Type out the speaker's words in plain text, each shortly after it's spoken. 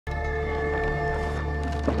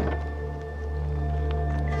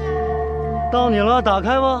到你了，打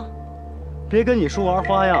开吧。别跟你叔玩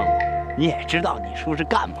花样，你也知道你叔是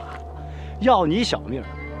干嘛的，要你小命，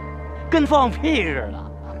跟放屁似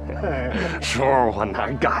的。叔，我哪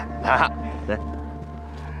敢呢？来。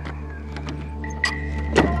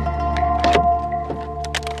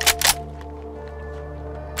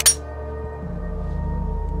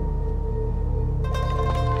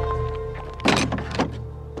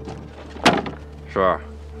 叔，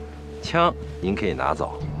枪您可以拿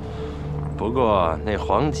走，不过那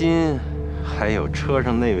黄金还有车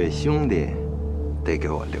上那位兄弟，得给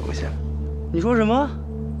我留下。你说什么？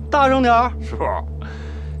大声点儿！叔，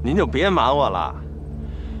您就别瞒我了。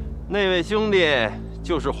那位兄弟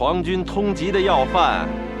就是皇军通缉的要犯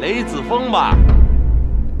雷子峰吧？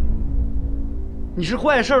你是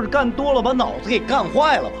坏事干多了，把脑子给干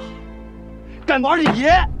坏了吧？敢玩你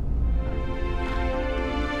爷！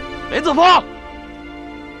雷子峰！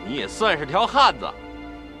 你也算是条汉子，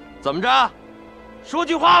怎么着？说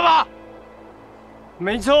句话吧。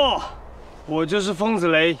没错，我就是疯子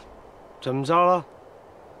雷，怎么着了？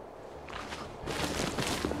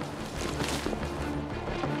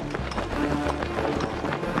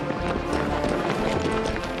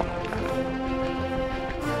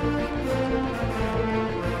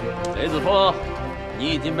雷子峰，你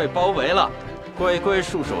已经被包围了，乖乖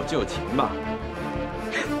束手就擒吧。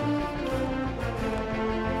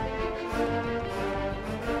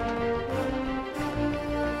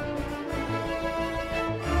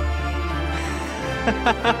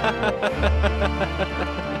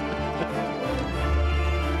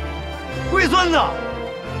 龟孙子，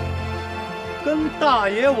跟大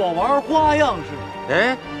爷我玩花样似的。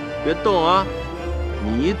哎，别动啊！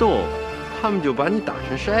你一动，他们就把你打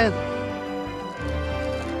成筛子。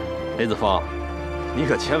雷子峰，你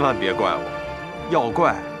可千万别怪我，要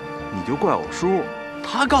怪你就怪我叔，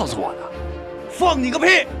他告诉我的。放你个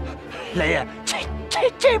屁！雷爷，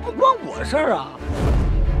这不关我事儿啊！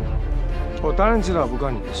 我当然知道不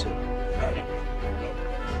关你的事。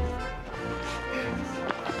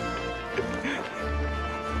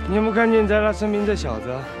你有没有看见在他身边这小子？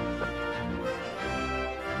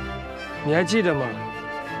你还记得吗？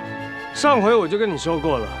上回我就跟你说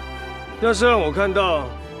过了，要是让我看到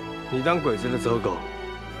你当鬼子的走狗，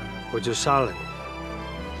我就杀了你。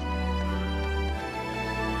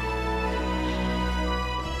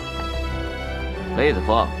雷子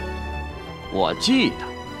峰，我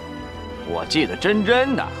记得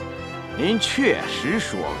真的，您确实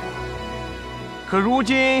说过。可如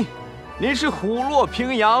今，您是虎落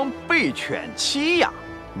平阳被犬欺呀！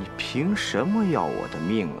你凭什么要我的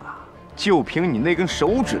命啊？就凭你那根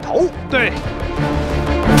手指头？对。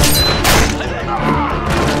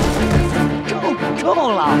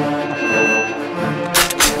中了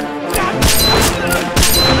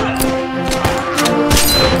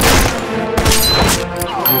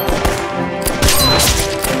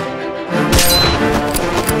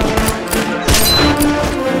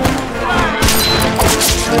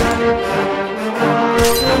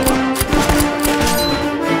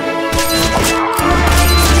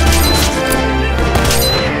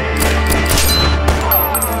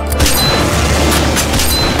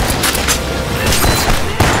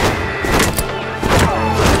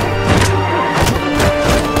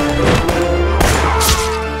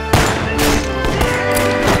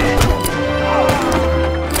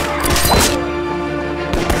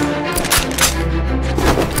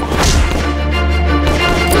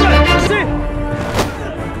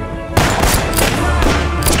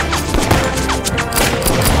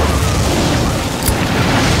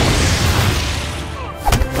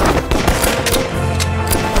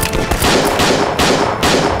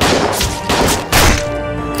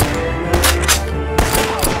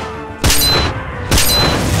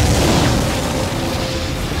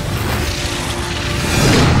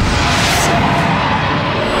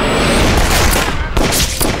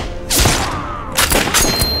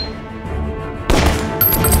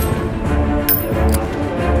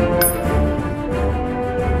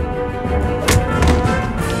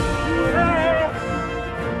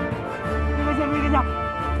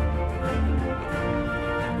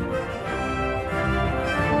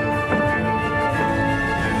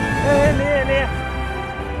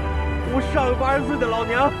！80岁的老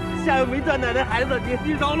娘，下有没断奶的孩子，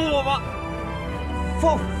你饶了我吧！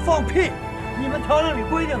放屁！你们条令里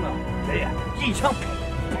规定的，爷爷一枪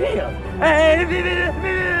屁了！哎，别！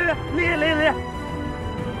雷！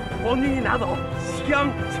皇军你拿走，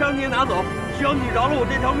枪你也拿走，只要你饶了我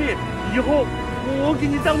这条命，以后我给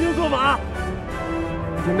你当兵做马。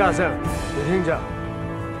田大圣，你听着，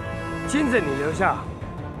金子你留下，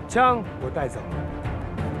枪我带走，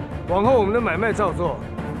往后我们的买卖照做。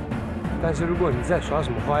但是如果你再耍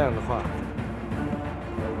什么花样的话，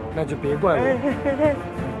那就别怪我。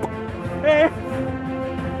哎。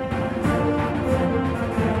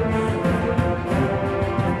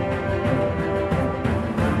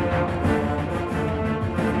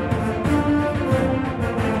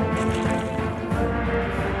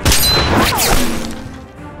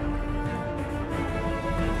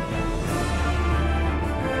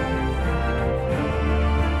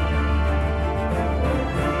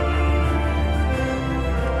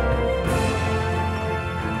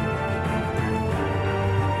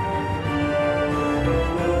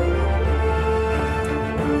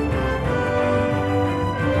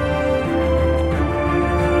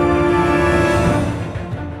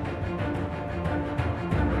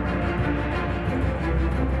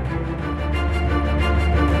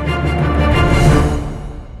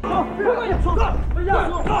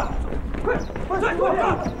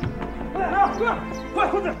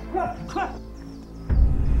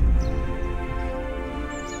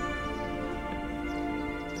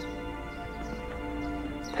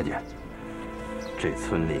 太监，这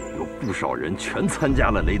村里有不少人全参加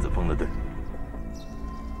了雷子峰的队。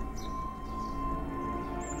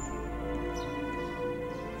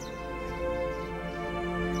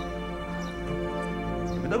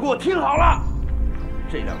你们都给我听好了，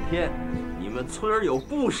这2天你们村儿有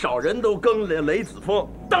不少人都跟了雷子峰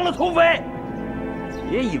当了土匪，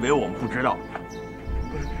别以为我们不知道。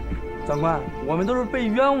长官，我们都是被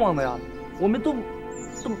冤枉的呀，我们都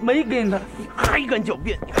没跟他。你还敢狡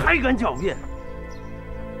辩？你还敢狡辩？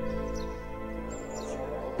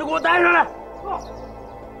都给我带上来！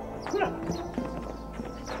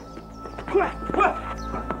快！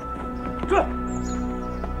这！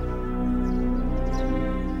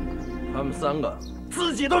他们3个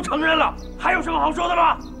自己都承认了，还有什么好说的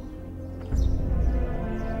吗？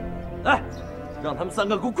来，让他们3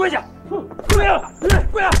个给我跪下！跪下！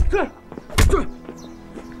跪下！跪！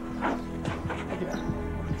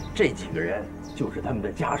这几个人就是他们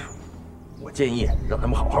的家属，我建议让他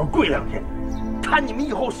们好好跪2天，看你们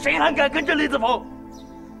以后谁还敢跟着雷子峰。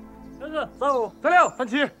34、35、36、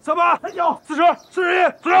37、38、39、40、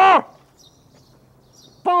41、42。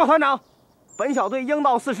报告团长，本小队应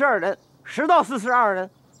到42人，实到42人，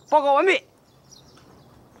报告完毕。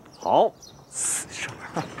好，42。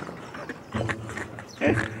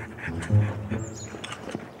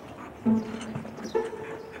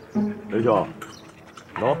雷兄，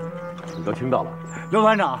喏，你都听到了。刘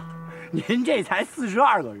团长，您这才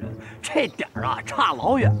42个人，这点儿啊差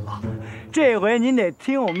老远了。这回您得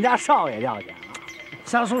听我们家少爷调遣啊！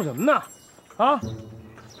瞎说什么呢？啊，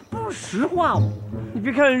不是实话吗？你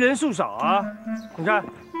别看人数少啊，你看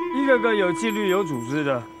一个个有纪律、有组织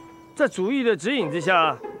的，在主义的指引之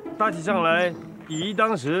下，打起仗来以一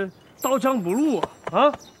当十，刀枪不入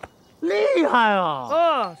啊！厉害啊！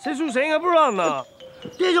啊，谁输谁应该不让呢。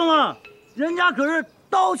弟兄们，人家可是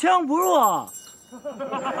刀枪不入啊！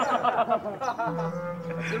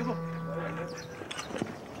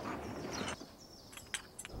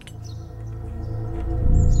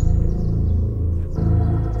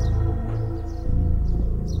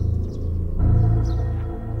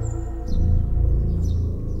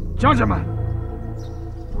乡亲们，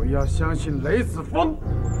不要相信雷子峰，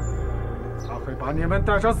他会把你们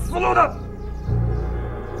带上死路的。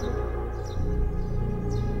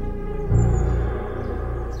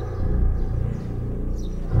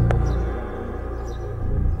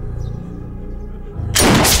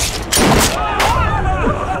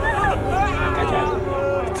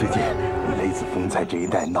最近雷子峰在这一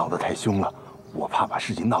带闹得太凶了，我怕把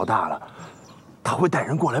事情闹大了，他会带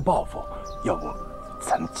人过来报复，要不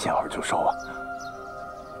咱们见好就收啊！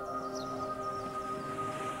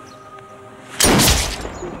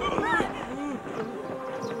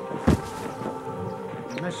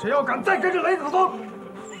你们谁要敢再跟着雷子峰，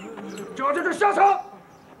这就是下场！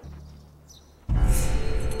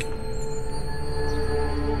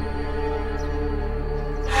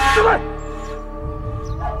支队！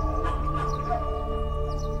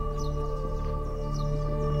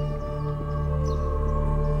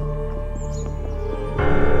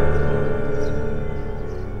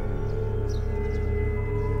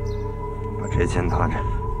这钱拿着，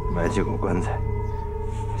买几口棺材，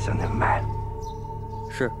向他们卖了。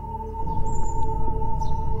是。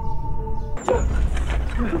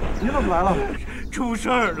你怎么来了？出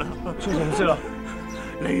事儿了！出什么事了？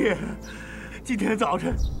雷爷，今天早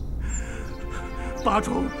晨，八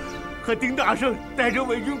重和丁大圣带着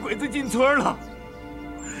伪军鬼子进村了。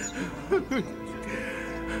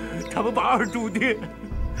他们把二柱弟、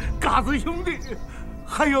嘎子兄弟，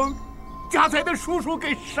还有家财的叔叔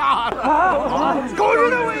给杀了。狗日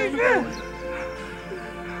的伪军！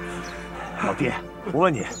老爹，我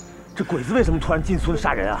问你，这鬼子为什么突然进村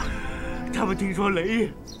杀人啊？他们听说雷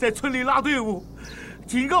爷在村里拉队伍，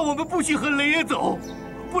警告我们不许和雷爷走，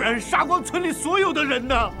不然杀光村里所有的人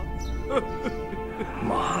呢。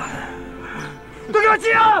妈的！都给我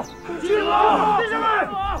集合！集合！弟兄们，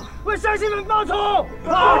为乡亲们报仇！这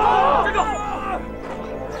个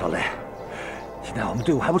老雷，现在我们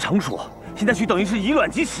队伍还不成熟，现在去等于是以卵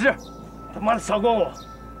击石。他妈的，杀光我！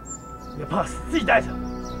别怕死，自己带着。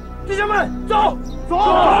弟兄们，走！走！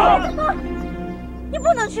不，你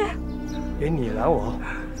不能去。连你也拦我？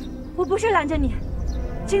我不是拦着你，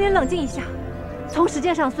请你冷静一下。从时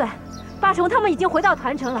间上算，八成他们已经回到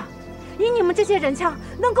团城了。以你们这些人枪，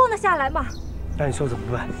能攻得下来吗？那你说怎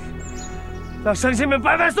么办？让乡亲们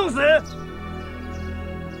白白送死？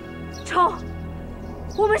仇，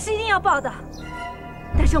我们是一定要报的。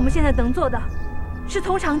但是我们现在能做的，是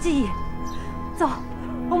从长计议。走，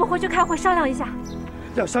我们回去开会商量一下。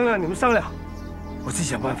要商量你们商量，我自己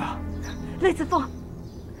想办法。雷子凤，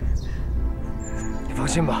你放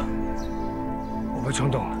心吧，我不会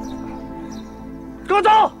冲动的。跟我走，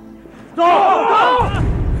走，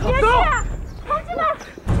走！别去！同志们，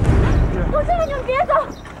同志们，你们别走！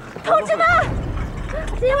同志们，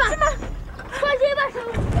同志们，关紧把手！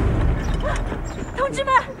同志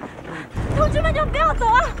们，同志们，你们不要走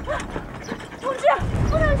啊！同志，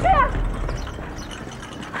不能去！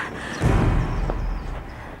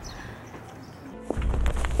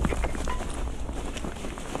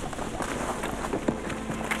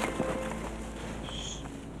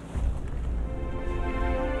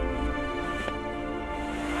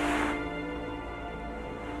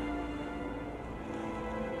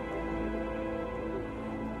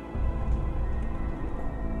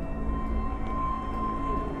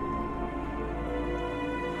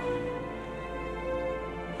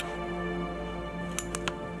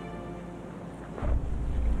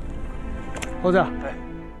猴子，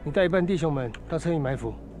你带一半弟兄们到侧翼埋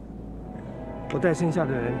伏，我带剩下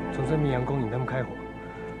的人从这密阳宫引他们开火。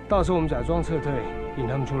到时候我们假装撤退，引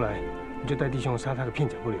他们出来，你就带弟兄杀他个片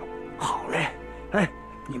甲不留。好嘞！哎，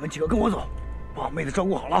你们几个跟我走，把妹子照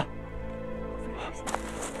顾好了。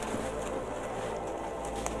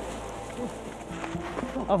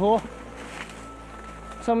阿福，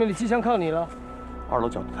上面的机枪靠你了。2楼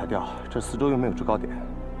角度抬掉，这四周又没有制高点，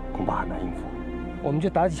恐怕很难应付。我们就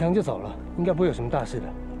打几枪就走了，应该不会有什么大事的。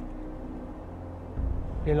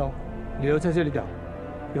连龙，你留在这里等，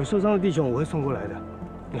有受伤的弟兄我会送过来的，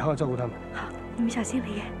你好好照顾他们。好，你们小心雷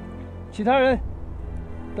爷。其他人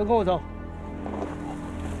都跟我走。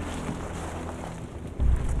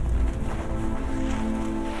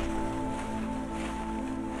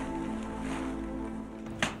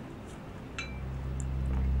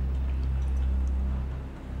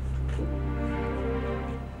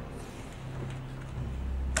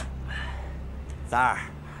三儿，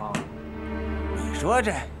你说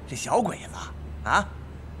这小鬼子啊，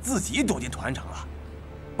自己躲进团城了，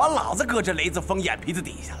把老子搁这雷子峰眼皮子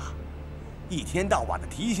底下了，一天到晚的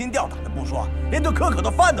提心吊胆的不说，连顿可口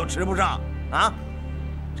的饭都吃不上啊！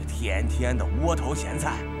这天天的窝头咸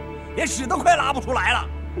菜，连屎都快拉不出来了。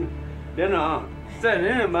连长，再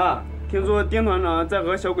忍忍吧。听说丁团长在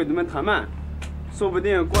和小鬼子们谈判，说不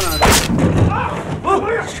定过两天。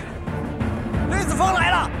雷子峰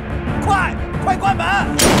来了，快关门！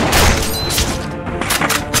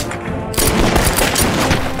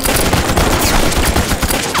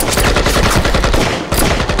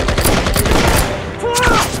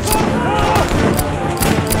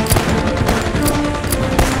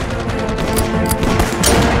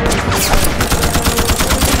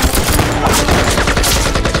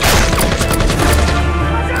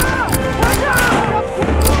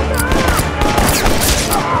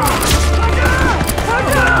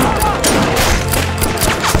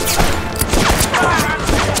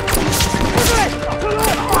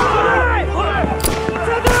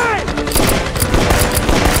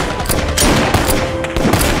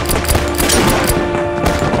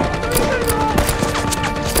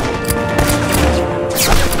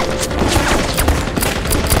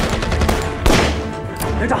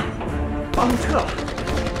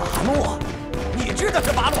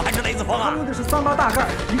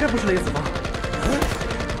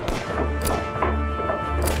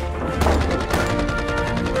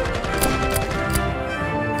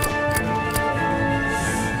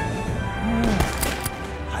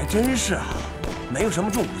真是啊，没有什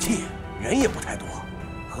么重武器，人也不太多，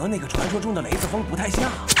和那个传说中的雷子峰不太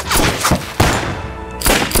像。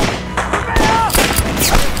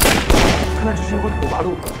看来只是一会土八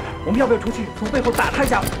路，我们要不要出去从背后打他一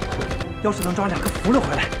下？要是能抓2个俘虏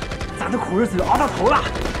回来，咱的苦日子就熬到头了。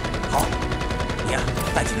好，你呀，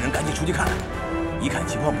带几个人赶紧出去看看，一看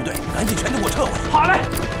情况不对，赶紧全都给我撤回来。好嘞，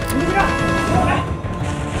你们看，来。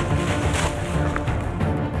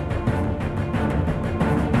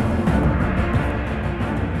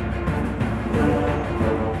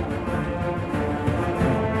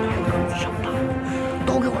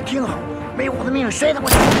 听好，没我的命令，谁他妈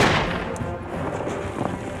谁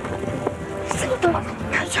他妈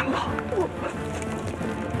开枪了！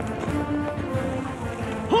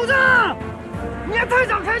猴子，你也太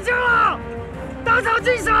早开枪了，当场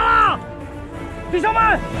进傻了！弟兄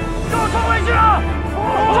们，给我冲回去啊！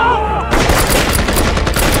走！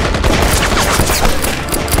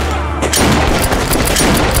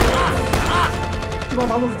这帮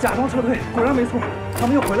马路是假装撤退，果然没错，他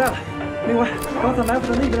们又回来了。 另外，刚才埋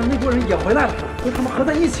伏的那边的内国人也回来了，和他们合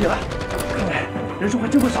在一起了。看来人数还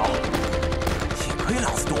真不少。幸亏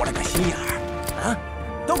老子多了个心眼儿啊！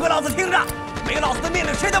都给老子听着，没老子的命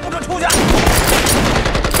令，谁都不准出去！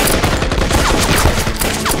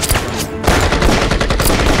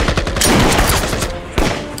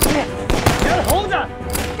人猴子，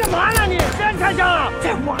干嘛呢你？谁开枪啊？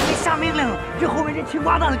这我没下命令，这后面这青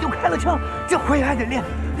瓜蛋子就开了枪，这回去还得练，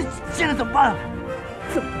现在怎么办啊？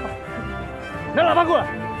怎么办？ 拿喇叭过来！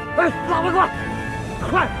哎，喇叭过来，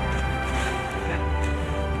快！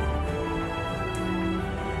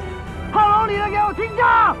炮楼里的给我听着，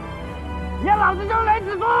连老子就是雷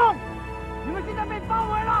子峰，你们现在被包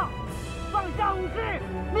围了，放下武器，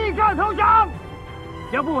立刻投降，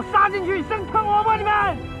要不我杀进去生吞活剥你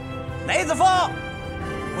们！雷子峰，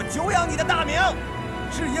我久仰你的大名，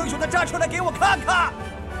是英雄的站出来给我看看！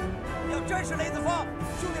要真是雷子峰，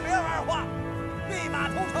兄弟没有二话，立马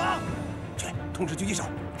投诚！ 通知狙击手，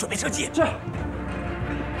准备射击。是。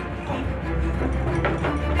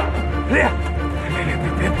别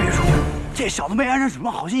出去！这小子没安上什么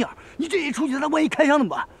好心眼，你这一出去，他万一开枪怎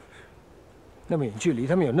么办？那么远距离，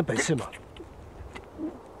他们有那本事吗？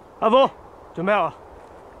阿福，准备好了。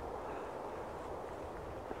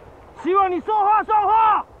希望你说话算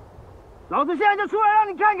话，老子现在就出来让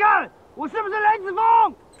你看看，我是不是雷子峰。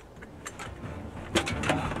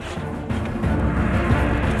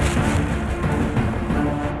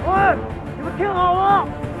 喂，你们听好了，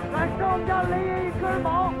敢上我们家雷爷一个人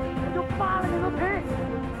毛，我就扒了你的皮！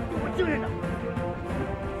给我精神点！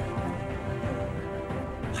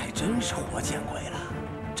还真是活见鬼了，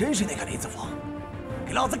真是那个雷子峰，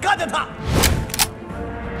给老子干掉他！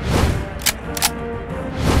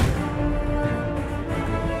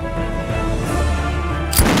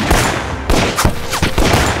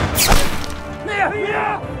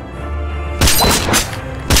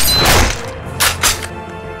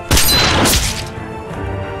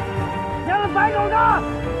白狗的，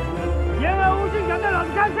言而无信，敢对老子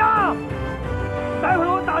开枪！待会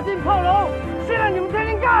我打进炮楼，先让你们天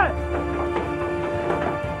天干！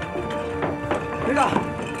连长，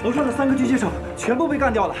楼上的3个狙击手全部被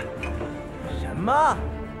干掉了。什么？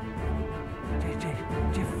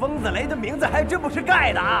这疯子雷的名字还真不是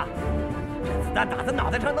盖的啊！这子弹打在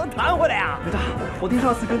脑袋上能弹回来呀？连长，我听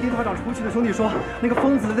上次跟丁团长出去的兄弟说，那个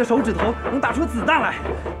疯子雷的手指头能打出子弹来，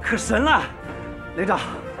可神了！连长。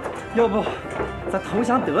 要不，咱投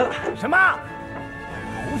降得了？什么？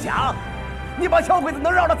投降？你帮小鬼子能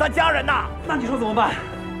饶了咱家人呐？那你说怎么办？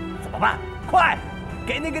怎么办？快，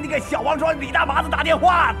给那个小王庄李大麻子打电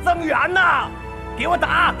话增援呐！给我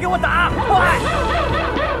打，给我打，快！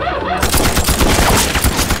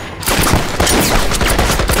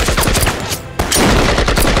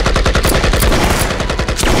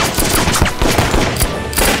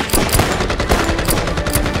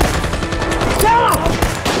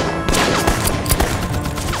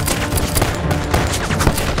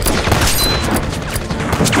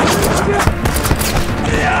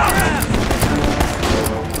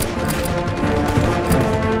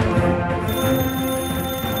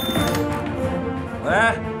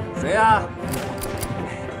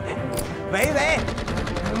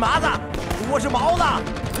 麻子，我是毛子，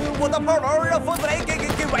我的炮楼让疯子雷给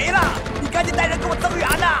围了，你赶紧带人给我增援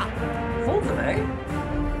呐！疯子雷，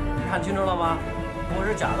你看清楚了吗？不会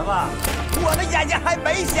是假的吧？我的眼睛还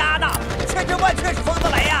没瞎呢，千真万确是疯子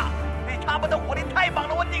雷呀！哎，他们的火力太猛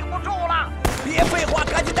了，我顶不住了！别废话，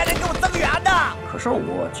赶紧带人给我增援呐！可是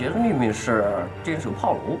我接的命令是坚守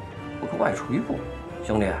炮楼，不可外出一步。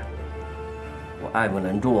兄弟，我爱不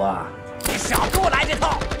能住啊！你少给我来这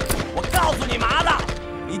套！我告诉你麻子，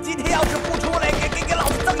你今天要是不出来给老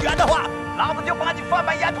子增援的话，老子就把你贩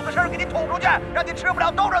卖烟土的事儿给你捅出去，让你吃不了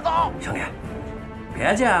兜着走！兄弟，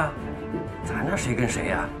别介啊，咱这谁跟谁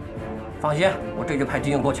呀？放心，我这就派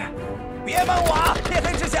军营过去。别问我，天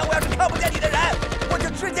黑之前我要是看不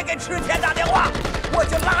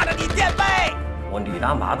我李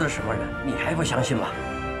大麻子是什么人，你还不相信吗？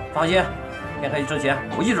放心，天黑之前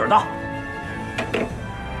我一准到。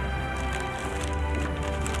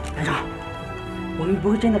排长，我们不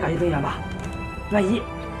会真的赶去增援吧？万一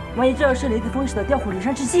这要是雷子峰使的调虎离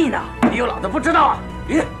山之计呢？你有老子不知道啊！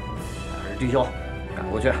你2人弟兄赶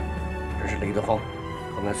过去，这是雷子峰，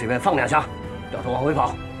后面随便放2枪，掉头往回跑。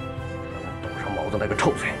抖上毛子那个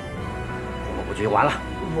臭嘴，我们不去就完了。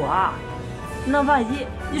那万一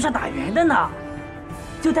遇上打援的呢？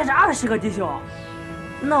就带着20个弟兄，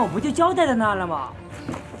那我不就交代在那儿了吗？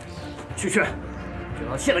去，就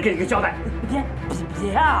当现在给你个交代。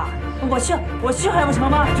别啊！我去还不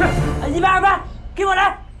成吗？去！1班2班，给我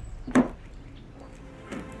来！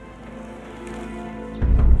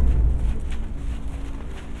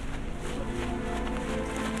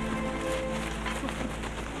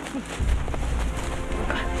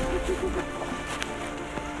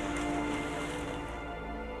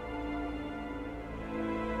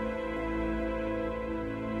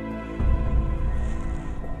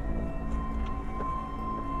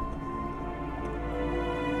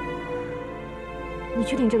你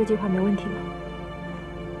确定这个计划没问题吗？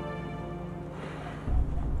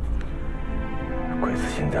鬼子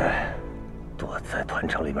现在躲在团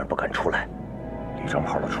场里面不敢出来，李庄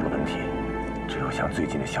炮都出了问题，只有向最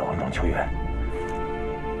近的小王庄求援。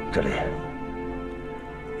这里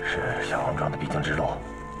是小王庄的必经之路。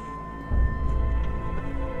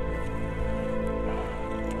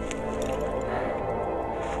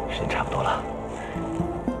时间差不多了，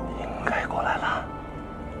应该过来了。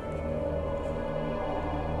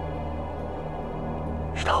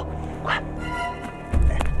石头，快！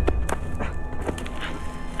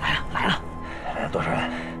来了！多少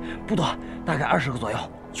人？不多，大概20个左右，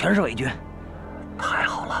全是伪军。太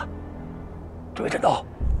好了！准备战斗！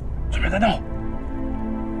准备战斗！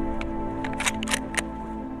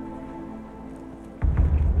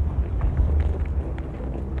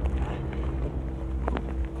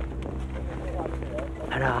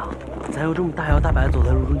排长，咱有这么大摇大摆走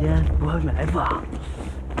在路中间，不怕被埋伏啊？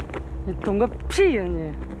你懂个屁呀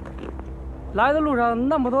你！来的路上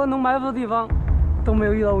那么多能埋伏的地方，都没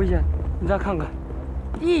有遇到危险。你再看看，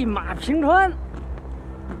一马平川。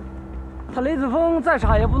他雷子峰再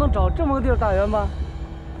傻也不能找这么个地儿打援吧？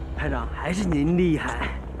排长，还是您厉害。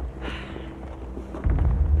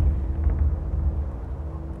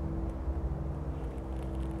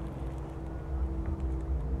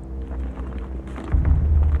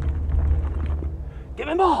点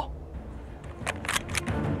鞭炮！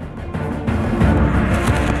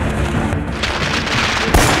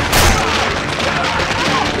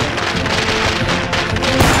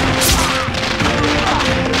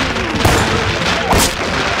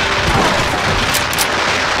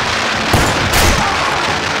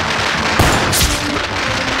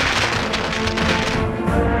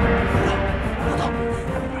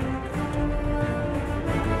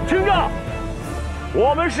听着，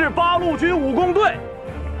我们是八路军武工队。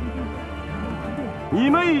你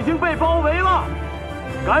们已经被包围了，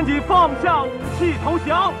赶紧放下武器投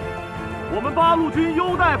降！我们八路军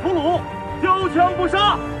优待俘虏，交枪不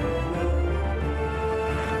杀。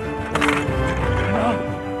排长，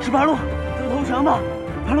是八路，要投降吧？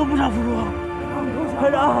八路不杀俘虏。排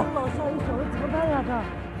长，老夏有小人承担呀，这。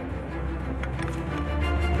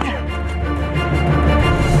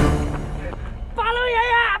八路爷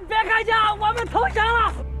爷，别开枪，我们投降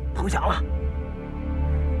了。投降了。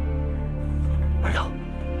二头，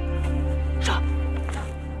上！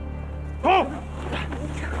走！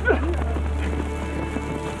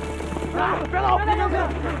别动！别动！别动！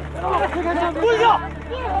蹲下！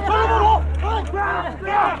全部不动！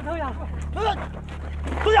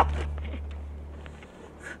蹲下！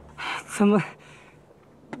怎么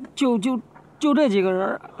就这几个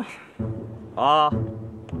人啊？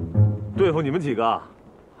对付你们几个，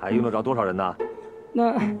还用得着多少人呢？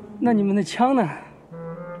那你们的枪呢？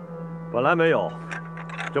本来没有，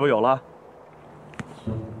这不有了。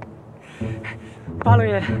八路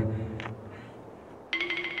爷，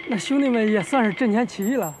那兄弟们也算是阵前起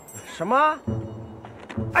义了。什么？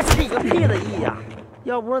起个屁的义呀！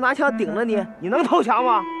要不是拿枪顶着你，你能投降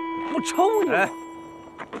吗？不抽你！哎，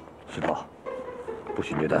石头，不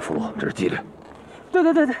许虐待俘虏，这是纪律。对，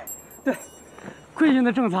贵军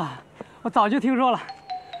的政策我早就听说了，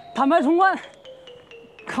坦白从宽，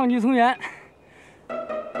抗拒从严。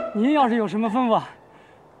您要是有什么吩咐，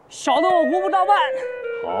小的我无不照办。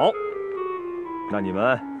好，那你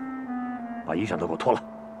们把衣裳都给我脱了。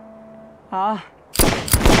啊！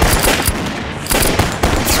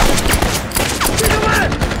弟兄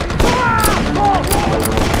们，冲啊！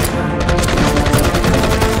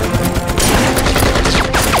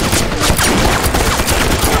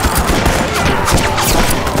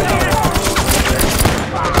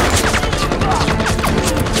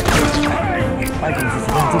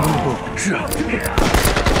夫，是。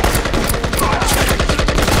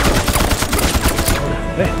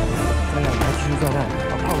哎，咱俩还继续作战，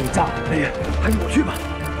把炮给炸了。哎，还是我去吧。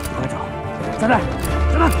你快走，再来，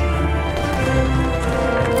再来。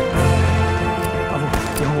阿福，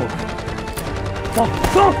你和我。走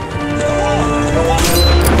走。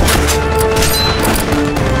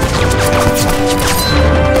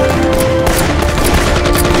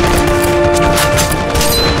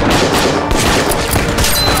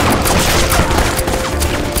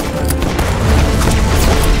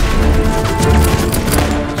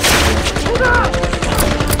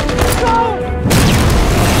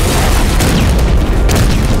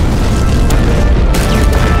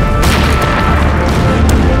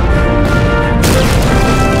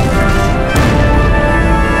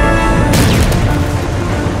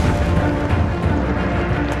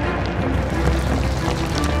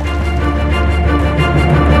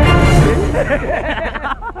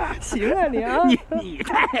行啊你啊，你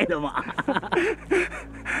带的嘛。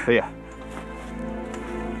飞爷，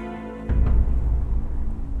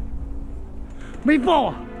没爆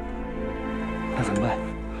啊，那怎么办？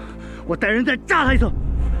我带人再炸他一次。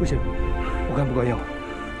不行，我看不管用。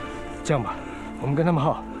这样吧，我们跟他们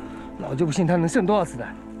耗，老就不信他能剩多少子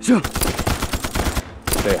弹。行。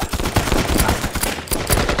飞爷，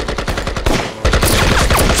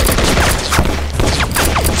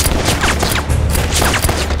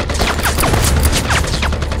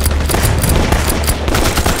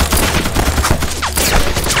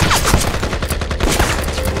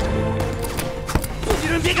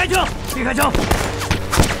别开枪！别开枪！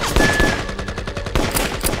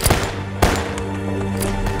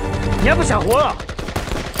你还不想活了？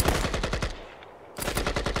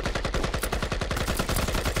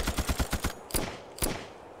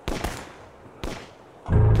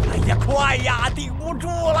哎呀，快呀，顶不住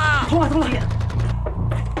了！通了，通了！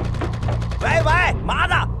喂喂，麻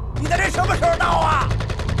子，你的人什么时候到啊？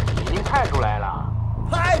已经派出来了。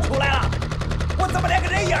派出来了？我怎么连个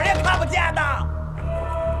人影也看不见呢？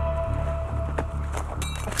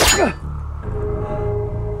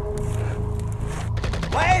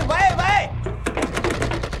喂喂喂！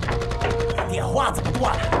电话怎么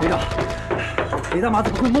断了？连长，雷大妈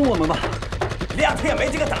怎么会蒙我们吧亮天也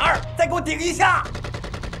没这个胆儿，再给我顶一下！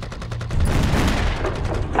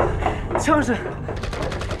枪声，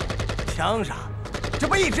枪声，这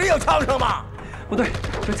不一直有枪声吗？不对，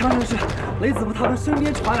这枪声是雷子部他们身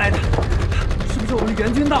边传来的，是不是我们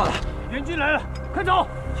援军到了？援军来了，快走！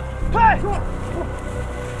快！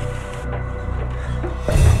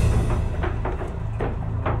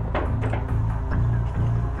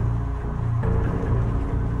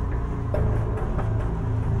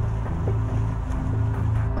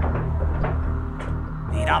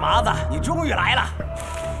李大麻子，你终于来了！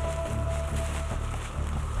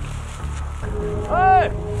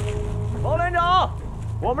哎，王连长，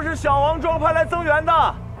我们是小王庄派来增援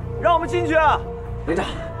的，让我们进去啊！连长，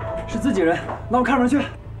是自己人，那我看上去。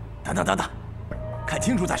等等等等，看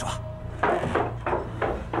清楚再说。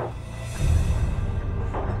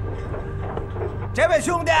这位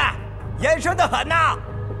兄弟，眼神得很呐，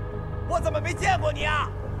我怎么没见过你啊？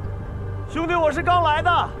兄弟，我是刚来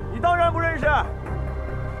的，你当然不认识。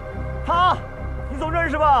他，你总认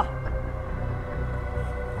识吧？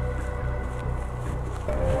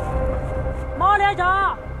马连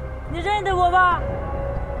长，你认得我吧？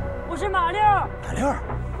我是马六。马六，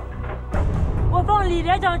我奉李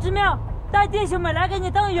连长之命，带弟兄们来给你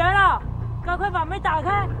增援了，赶快把门打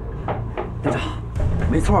开。连长，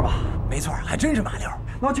没错吧？没错，还真是马六。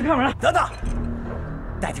那我去看门。等等，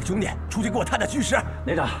带几个兄弟出去给我探探虚实。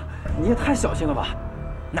连长，你也太小心了吧？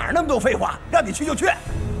哪儿那么多废话？让你去就去。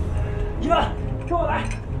你们跟我来。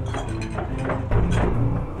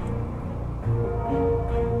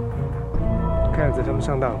看样子他们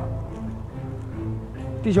上当了。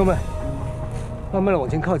弟兄们，慢慢的往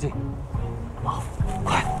前靠近。好，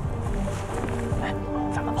快！哎，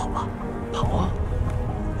咱们跑吧，跑啊！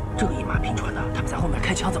这一马平川的，他们在后面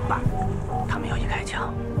开枪怎么办？他们要一开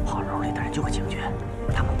枪，炮楼里的人就会警觉，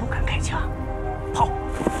他们不敢开枪。跑！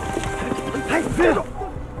哎，别走！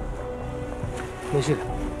没事的。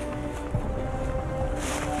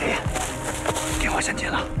哎呀，电话响起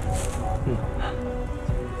了。嗯。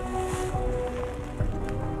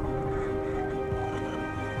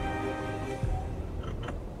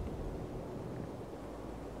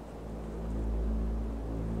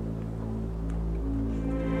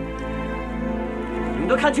你们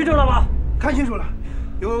都看清楚了吗？看清楚了，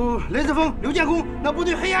有雷子峰、刘建功，那部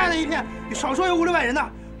队黑暗的一片，少说有500-600人呢，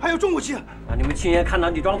还有重武器。那你们亲眼看到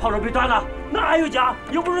李庄炮楼被断了？那还有假？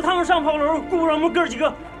又不是他们上炮楼，顾不上我们哥几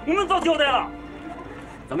个，我们早交代了。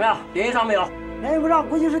怎么样？联系上没有？联系不上，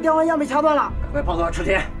估计是电话线被掐断了。赶快报告池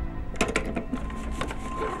田。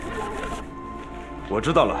我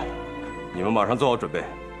知道了，你们马上做好准备，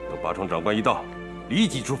等八重长官一到，立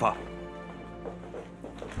即出发。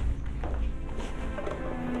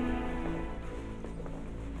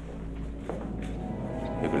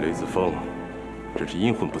那个雷子峰真是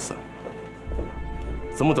阴魂不散，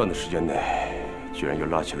这么短的时间内，居然又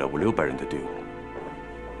拉起来500-600人的队伍。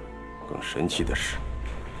更神奇的是，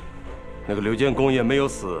那个柳建功也没有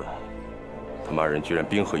死，他们2人居然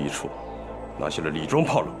兵合一处，拿下了李庄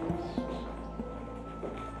炮楼。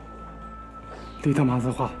李大妈子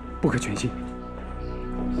的话不可全信。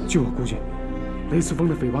据我估计，雷子峰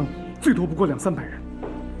的匪帮最多不过200-300人，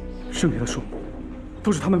剩下的数目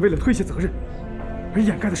都是他们为了推卸责任而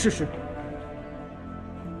掩盖的事实。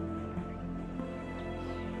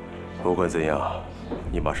不管怎样，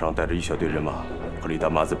你马上带着1小队人马和李大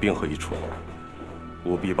妈子兵合一处，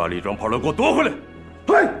务必把李庄炮楼给我夺回来。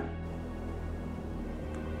对。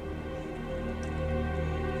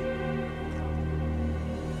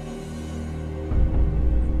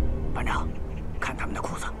班长，看他们的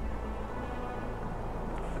裤子。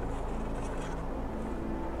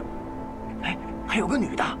哎，还有个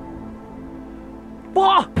女的。不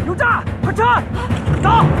好，有诈！快撤！走！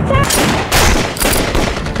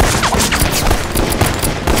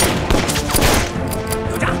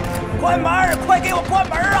有诈！关门！快给我关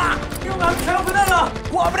门啊！又俺们抢回来了，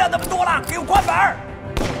管不了那么多了，给我关门！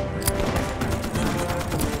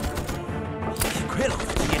幸亏老子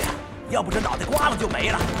机灵，要不这脑袋瓜子就没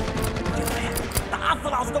了。这回打死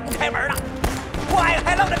老子都不开门了！快，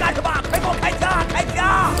还愣着干什么？快给我开枪！开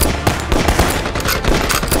枪！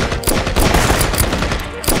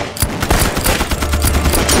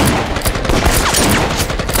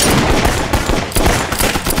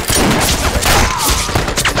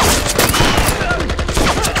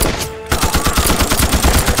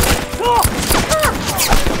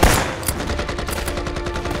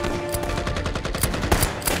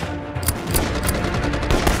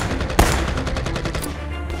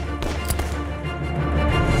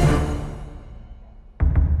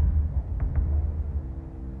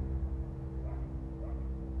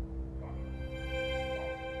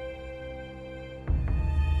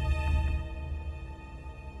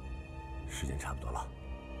时间差不多了，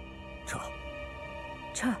撤。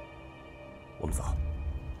撤。我们走。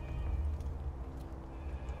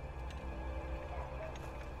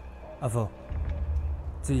阿峰，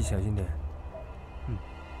自己小心点。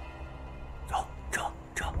走，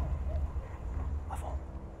撤。阿峰。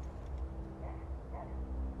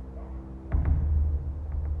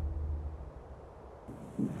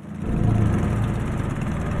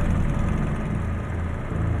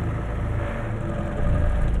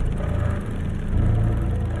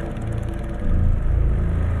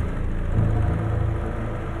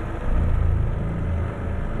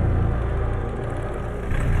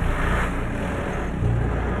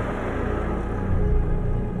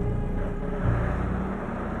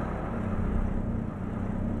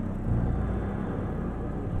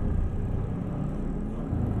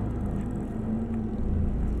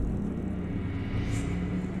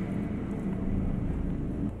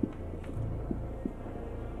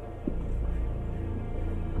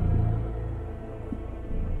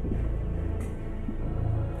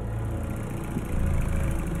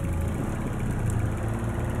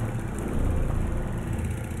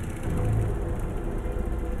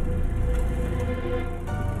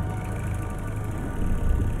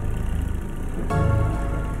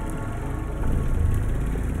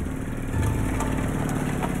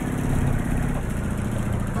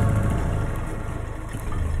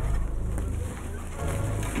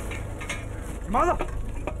麻子，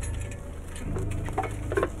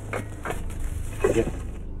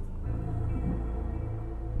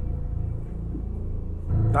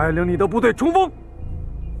带领你的部队冲锋，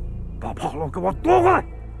把炮楼给我夺回来。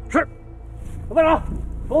是，班长，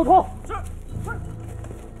沟通。是。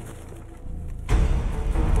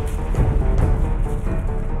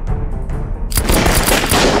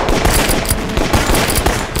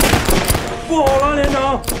不好了，连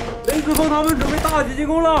长，雷子峰他们准备大举进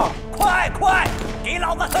攻了！快，给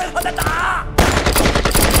老子狠狠的打！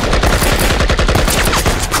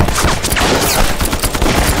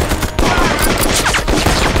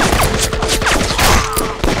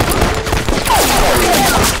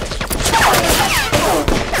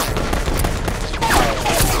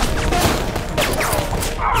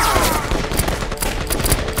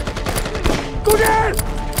攻击！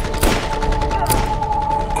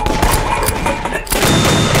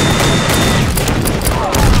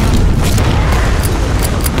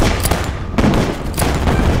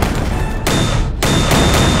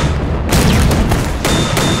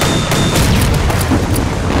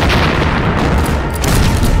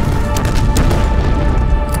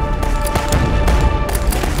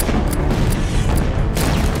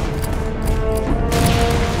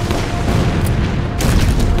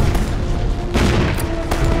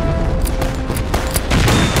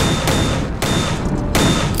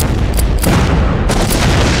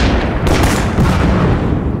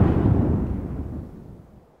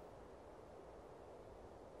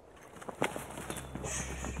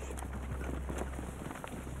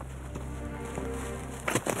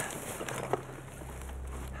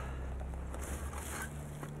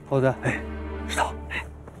猴子，哎，石头，哎。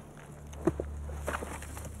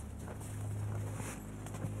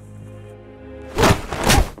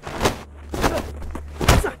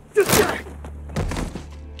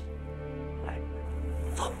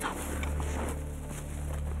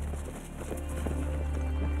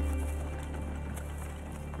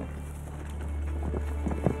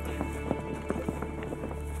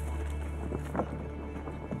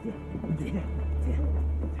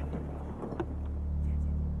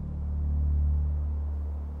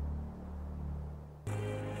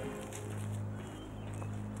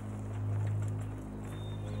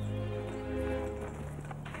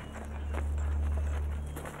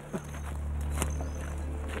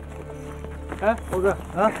 哎，猴子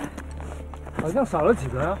啊，好像少了几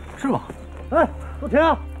个呀？是吗？哎，都停！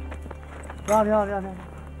停！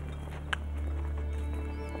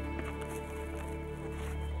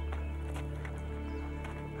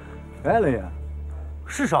哎，雷爷，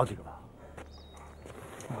是少几个吧？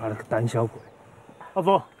妈了个胆小鬼！阿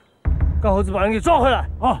福，让猴子把人给抓回来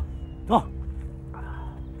啊！走，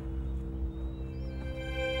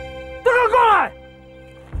都给我过来！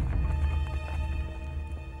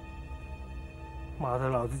 妈的，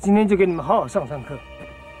老子今天就给你们好好上课，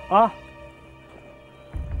啊！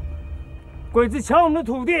鬼子抢我们的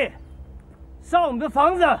土地，烧我们的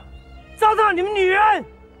房子，糟蹋你们女人，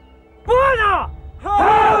不问了，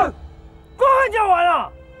过问就完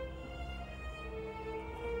了。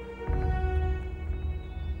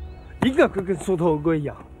一个个跟缩头乌龟一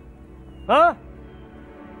样，啊！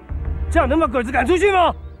这样能把鬼子赶出去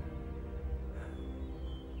吗？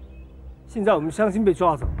现在我们乡亲被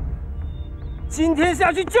抓走。 今天是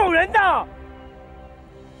要去救人的，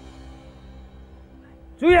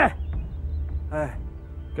注意！哎，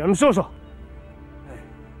给他们说说。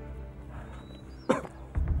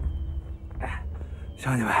哎，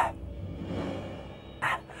乡亲们，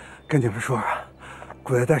哎，跟你们说说，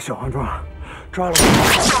鬼子在小黄庄抓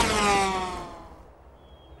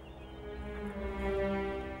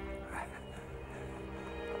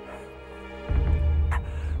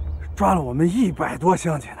了我们100多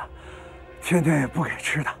乡亲呢。 天天也不给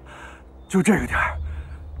吃的，就这个点儿，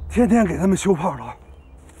天天给他们修炮楼。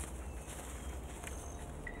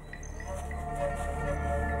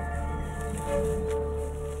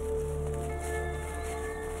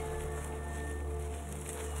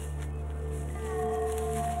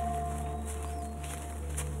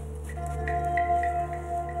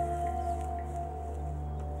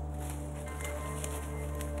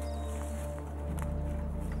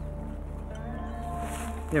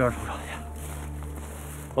那边出手去。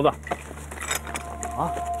 猴子，啊！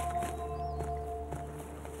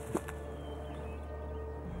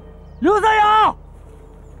刘三阳，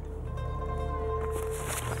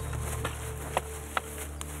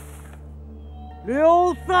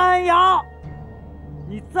刘三阳，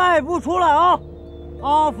你再不出来啊，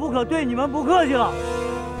阿福可对你们不客气了。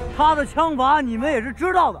他的枪法你们也是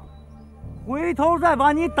知道的，回头再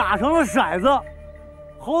把你打成了骰子，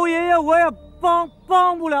侯爷爷我也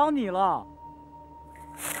帮不了你了。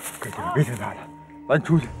 别听他的，咱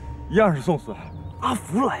出去一样是送死。阿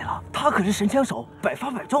福来了，他可是神枪手，百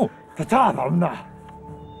发百中。他炸咱们的。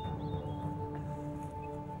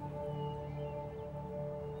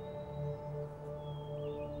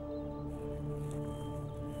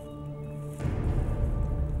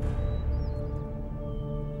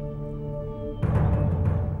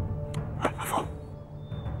阿福，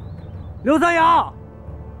刘三阳，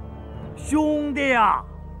兄弟呀，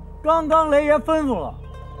刚刚雷爷吩咐了。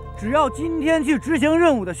 只要今天去执行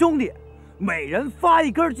任务的兄弟，每人发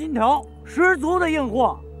1根金条，十足的硬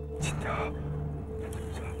货。金条，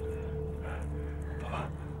走吧，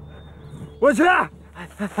我去。哎，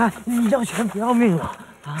你要钱不要命了？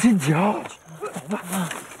金条，走吧。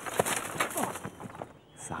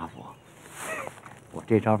四阿福，我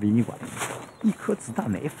这招比你管用，1颗子弹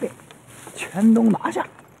没费，全都拿下。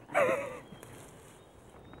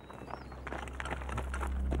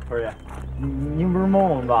二爷。 您不是蒙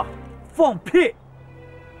我们吧？放屁！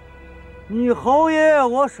你侯爷爷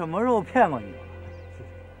我什么时候骗过你了？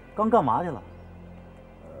刚干嘛去了？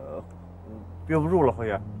憋不住了，侯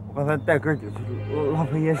爷，我刚才带哥几个去拉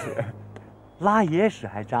盆野屎，拉野屎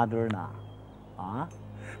还扎堆呢？啊，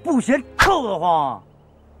不嫌臭得慌？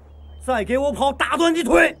再给我跑，打断你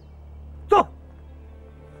腿！走，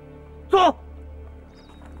走，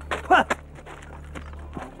快！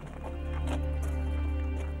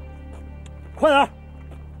 快点，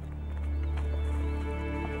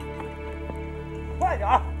快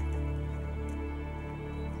点，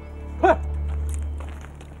快，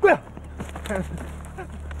跪下！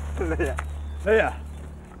雷爷，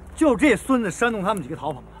就这孙子煽动他们几个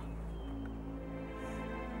逃跑了。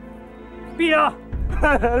毙了！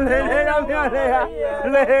雷饶命啊雷呀！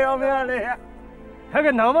雷饶命啊雷呀！还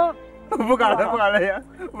敢逃吗？不敢了，不敢了雷呀！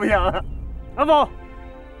不想了。阿福，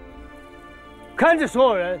看着所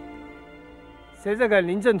有人，谁再敢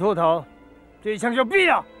临阵脱逃，这一枪就毙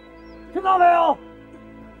了！听到没有？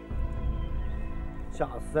下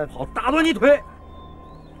次再跑，打断你腿！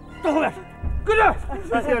到后面，跟着！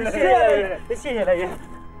谢谢雷爷，谢谢雷爷。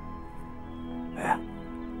雷爷，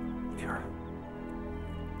听着，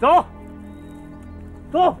走，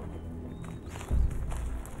走。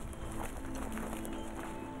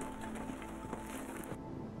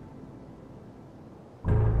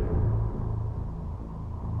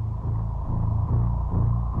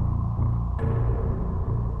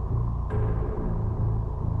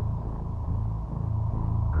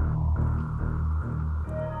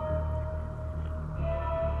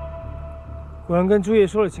果然跟朱爷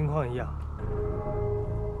说的情况一样，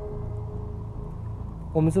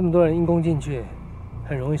我们这么多人因公进去，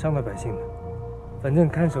很容易伤到百姓的。反正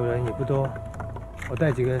看守人也不多，我带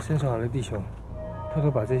几个身手好的弟兄，偷偷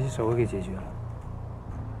把这些守卫给解决了。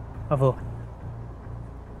阿福，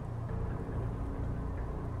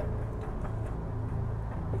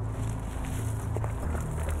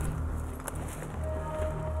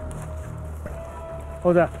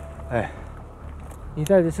猴子，哎，你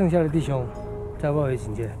带着剩下的弟兄。在外围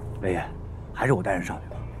警戒，雷爷，还是我带人上去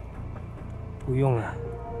吧。不用了，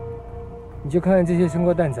你就看看这些生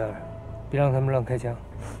瓜蛋子，别让他们乱开枪。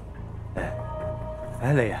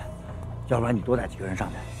哎，雷爷，要不然你多带几个人上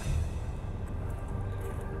去。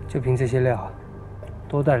就凭这些料，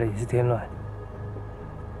多带了也是添乱。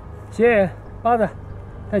斜眼、八子，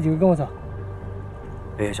带几个跟我走。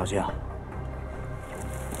雷爷，小心啊！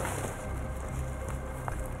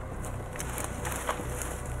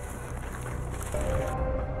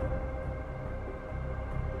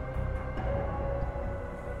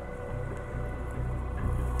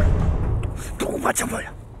把枪放下！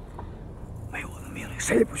没有我的命令，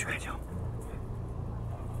谁也不许开枪。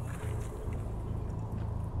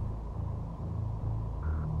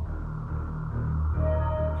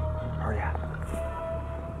二爷，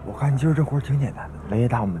我看你今儿这活挺简单的，雷爷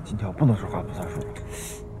打我们金条，不能说话不算数。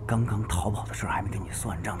刚刚逃跑的事还没跟你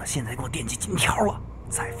算账呢，现在给我惦记金条了！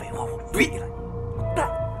再废话，我毙了你！滚蛋！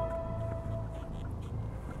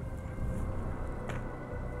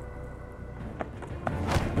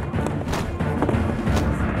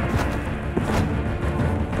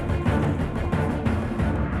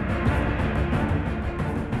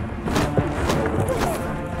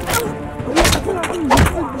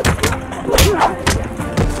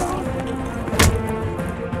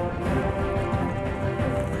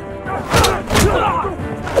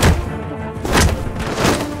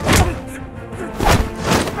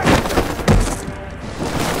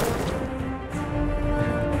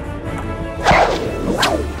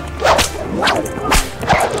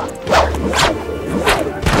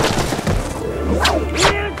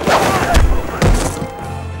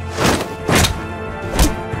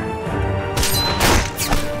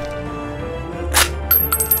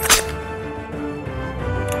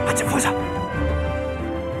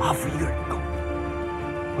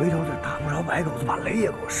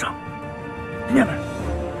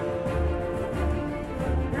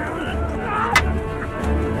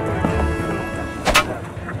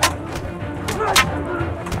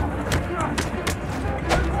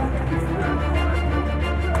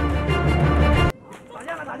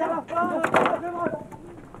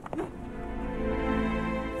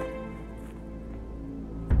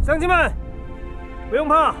乡亲们，不用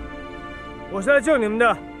怕，我是来救你们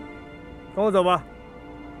的，跟我走吧。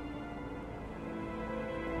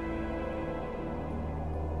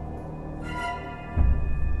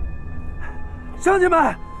乡亲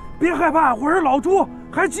们，别害怕，我是老朱，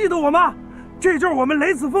还记得我吗？这就是我们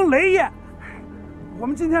雷子峰雷爷。我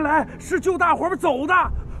们今天来是救大伙们走的，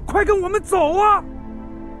快跟我们走啊！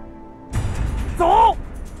走，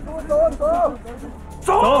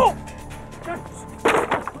走。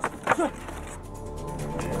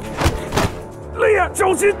雷爷，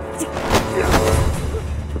小心！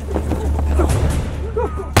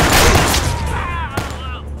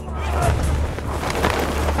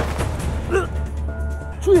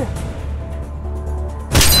注意！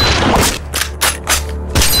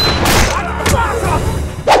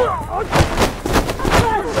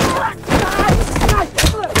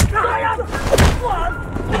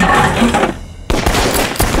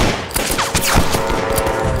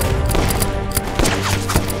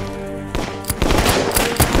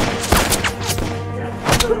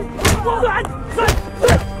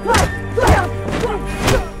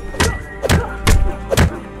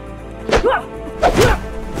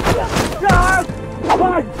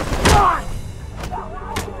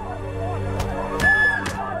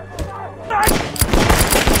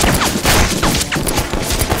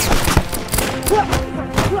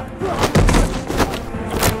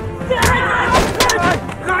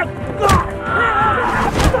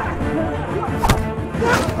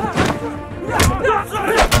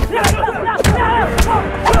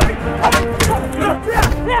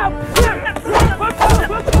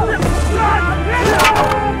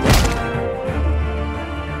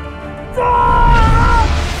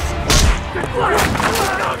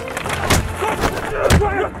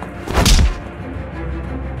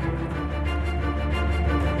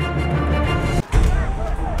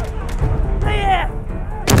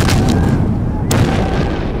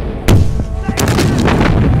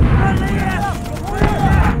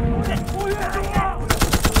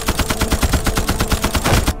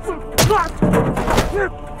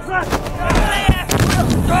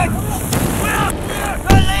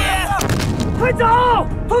快走，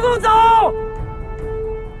统统走！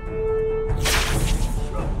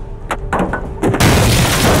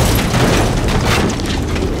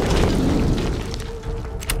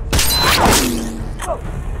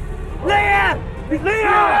雷爷，雷爷！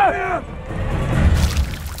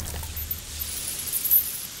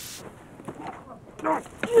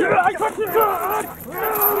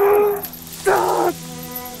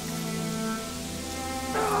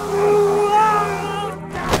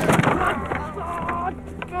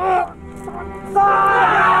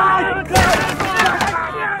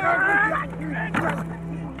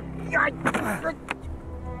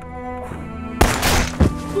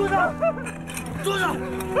住手！住手！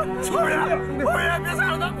仇人！仇人！别杀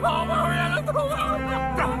了他！跑吧！仇人！他跑吧！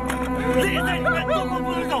雷爷在里面，动不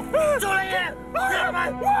能动！周雷爷，兄弟们，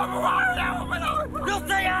我不怕人，我不能！刘三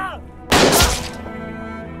阳，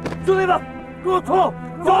兄弟们，给我冲！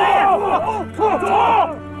周雷爷，冲！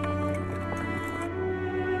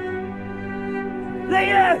雷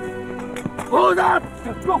爷，猴子，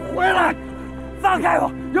给我回来！放开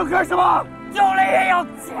我！要干什么？周雷爷要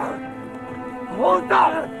抢！猴子，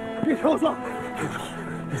别听我说，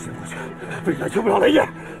你先过去，非但救不了雷爷，连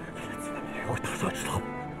我大嫂知道，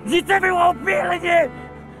你再被我毙了你！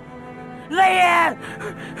雷爷，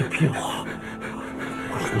别骗我，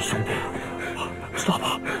我是你兄弟，知道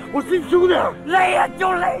吧？我是你兄弟。雷爷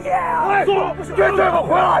救雷爷！走，别带我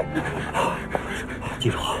回来！记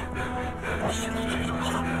住，现在最重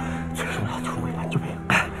要的就是为咱救兵，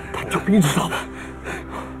咱救兵知道吗？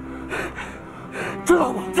知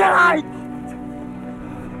道吗？进来！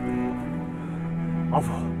阿福，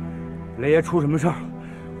雷爷出什么事儿了？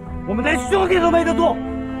我们连兄弟都没得做。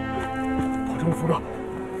保证福哥，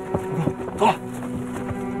走了。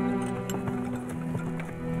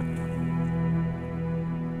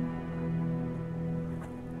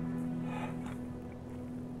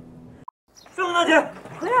上大姐，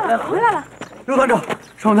回来了，回来了。刘团长，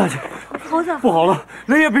上大姐，猴子，不好了，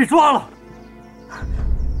雷爷被抓了。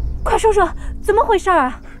快说说怎么回事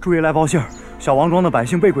啊？注意来报信儿，小王庄的百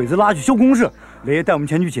姓被鬼子拉去修工事，雷爷带我们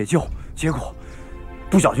前去解救，结果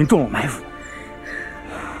不小心中了埋伏。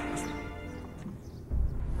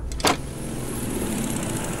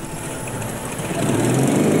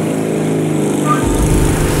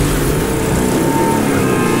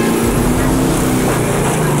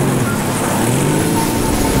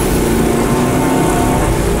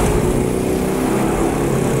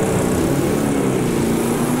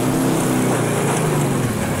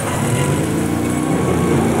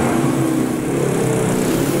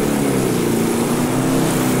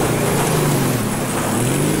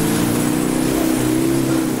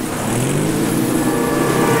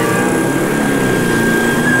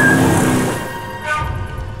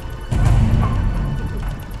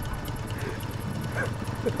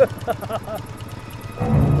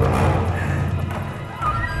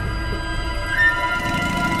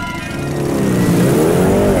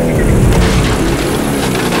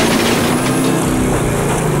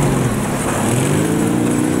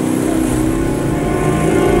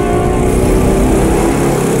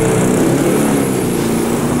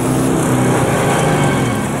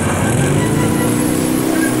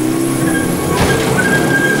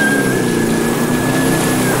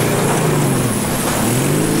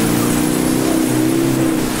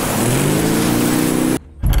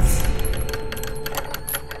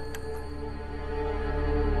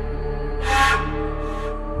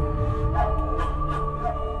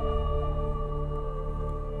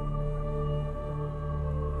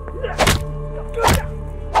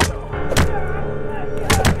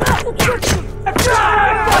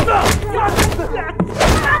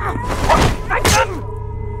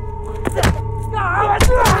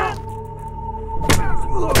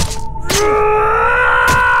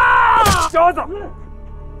小子，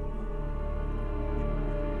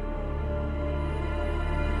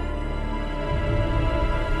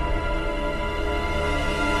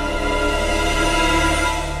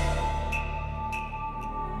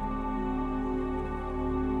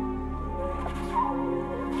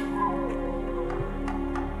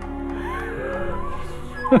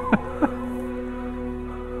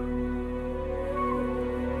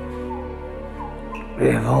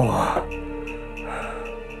别碰我！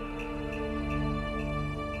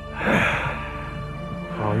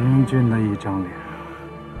好英俊的一张脸，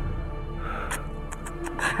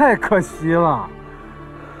太可惜了，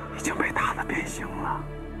已经被打得变形了。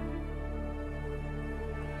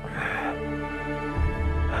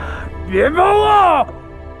别碰我！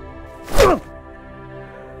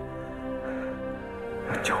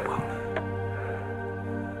就碰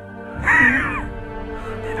你，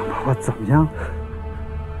你能把我怎么样？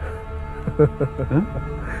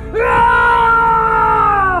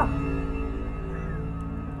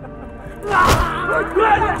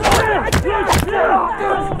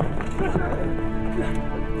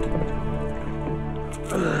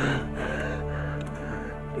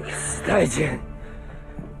你个死太监！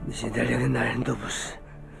你现在连个男人都不是，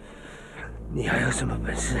你还有什么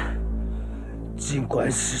本事？尽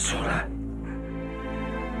管使出来！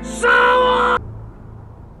杀我！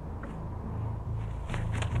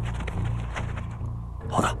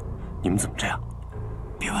好的，你们怎么这样？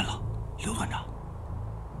别问了，刘团长。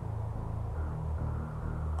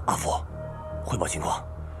阿福，汇报情况。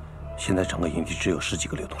现在整个营地只有10几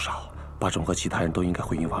个流动哨，巴中和其他人都应该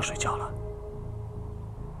回营房睡觉了。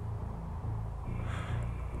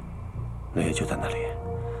那也就在那里，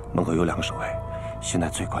门口有2个守卫。现在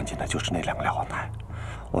最关键的就是那2个瞭望台，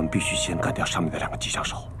我们必须先干掉上面的2个机枪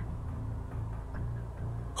手。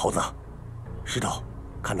猴子，石头，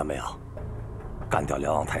看到没有？干掉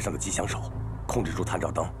瞭望台上的机枪手，控制住探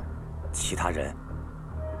照灯，其他人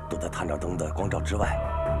躲在探照灯的光照之外，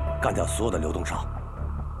干掉所有的流动哨。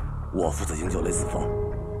我负责营救雷子峰，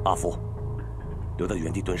阿福留在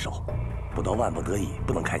原地蹲守，不到万不得已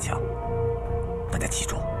不能开枪。大家记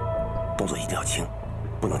住，动作一定要轻，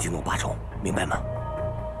不能惊动巴虫，明白吗？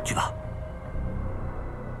去吧。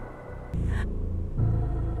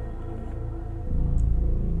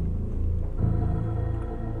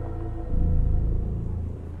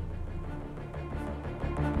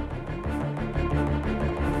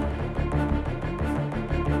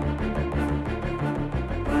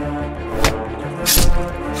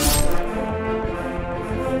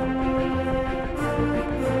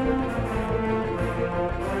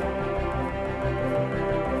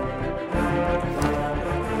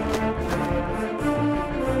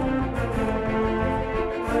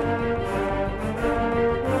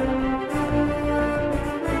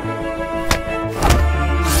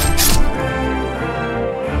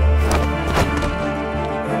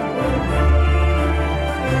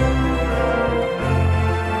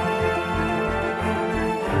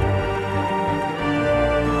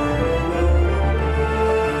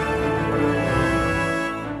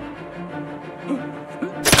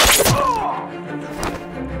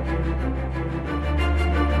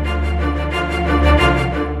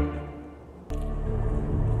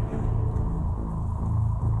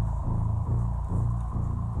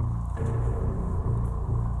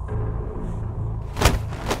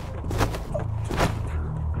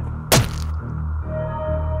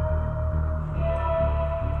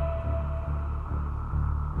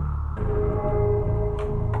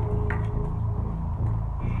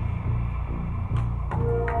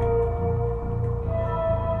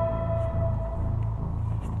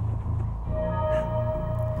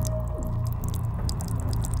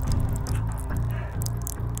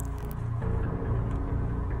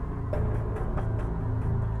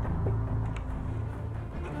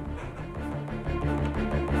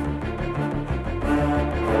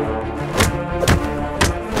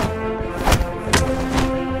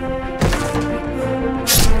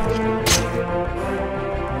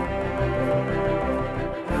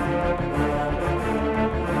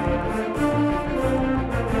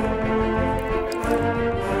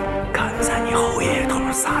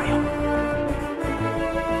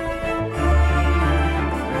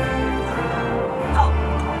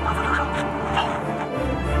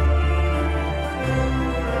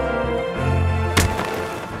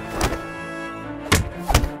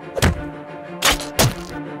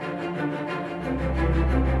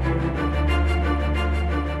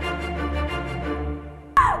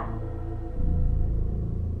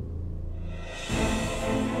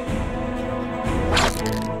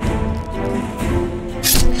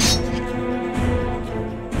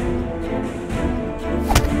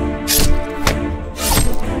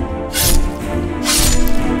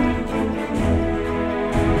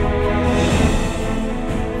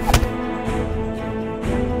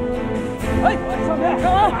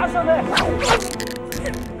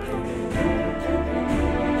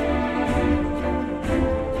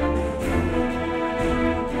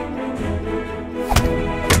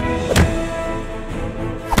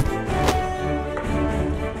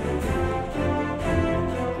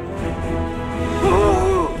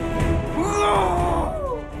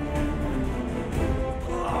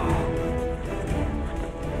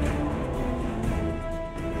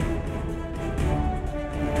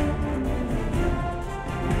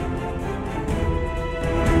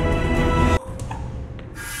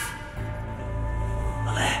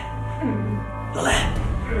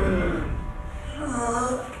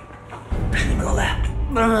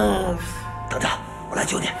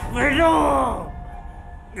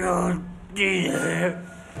有敌人。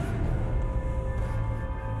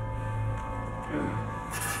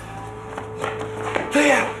飞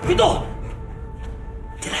爷，别动！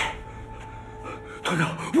进来，团长，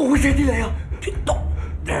我会先进来呀！别动！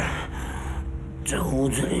这屋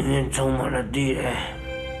子里面充满了敌人，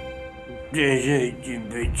电线已经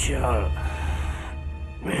被掐了，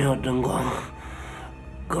没有灯光，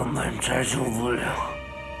根本拆除不了。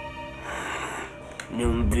你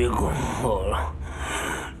们别管我了，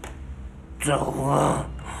走吧。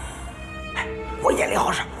我眼里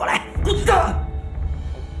好使，我来。不知道。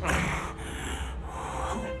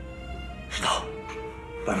石头，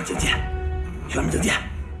外面警戒，前面警戒。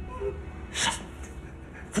是。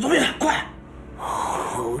副总兵，快！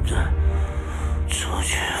猴子，出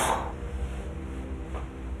去！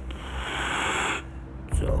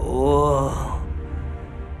走啊！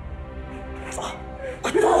走，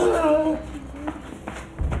快走！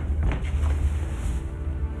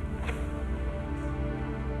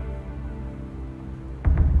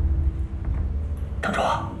等着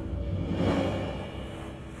我。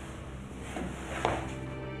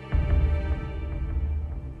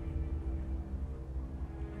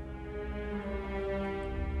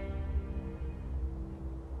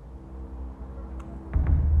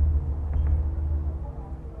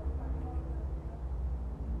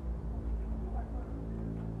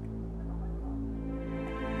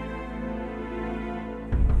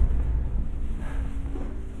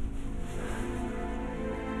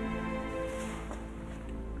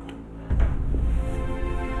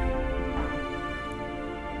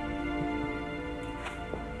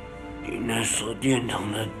那手电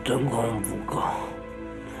筒的灯光不够，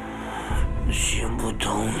行不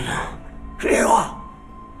通的。谁说？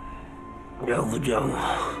要不这样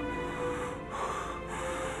吧，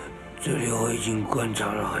这里我已经观察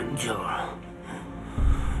了很久了，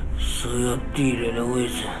所有地雷的位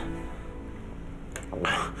置，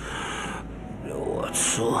由我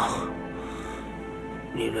出，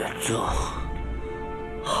你来做。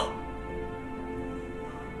好。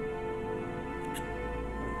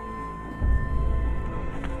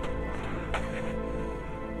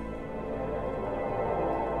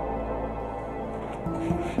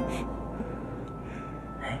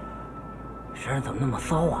哎，声儿怎么那么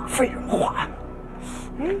骚啊？废话。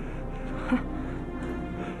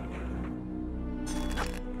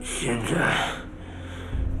现在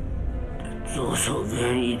左手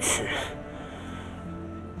边一尺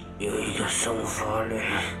有一个生发链，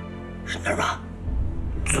是那儿吧？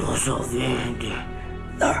左手边一点。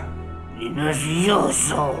哪儿？你那是右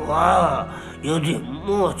手啊，有点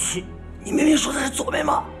默契。你明明说的是左边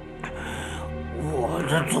吗？我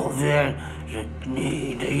的左边是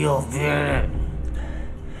你的右边，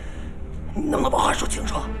你能不能把话说清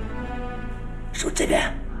楚？是不是这边？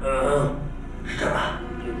是这儿吧？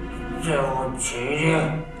再往前一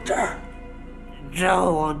点。这儿。再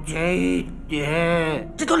往前一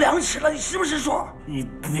点。这都2尺了，你是不是数？你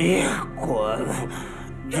别管。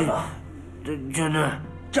这儿。就那。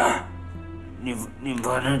这儿。你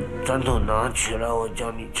把那砖头拿起来，我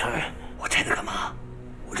教你拆。我拆它干嘛？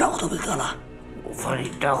我让我都被割了。我怕你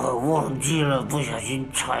待会忘记了，不小心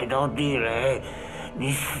踩到地雷，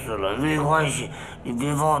你死了没关系，你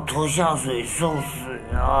别把我拖下水送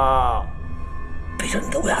死啊！背上你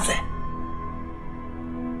的乌鸦嘴。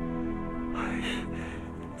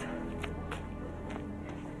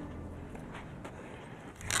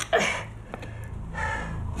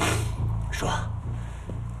说，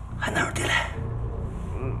还哪有地雷？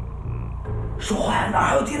说话呀，哪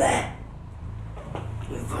还有地雷？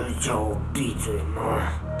你不是叫我闭嘴吗？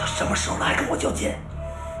他什么时候了还跟我较劲？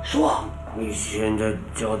说。你现在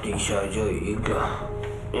脚底下就有一个，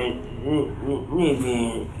那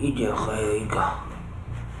边一点还有一个。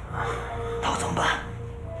那我怎么办？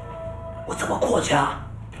我怎么过去啊？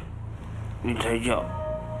你抬脚。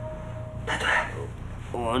抬腿。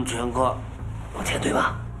往前跨。往前对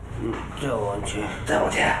吧？再往前。再往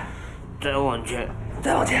前。再往前。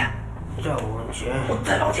再往前。再往前。我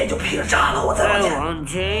再往前就劈炸了，我再往前。再往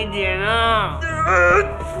前一点啊！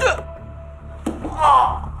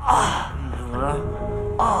怎么了？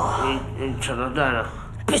你扯到蛋了？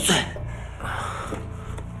闭嘴！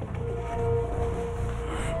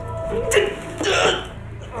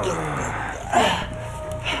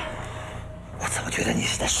我怎么觉得你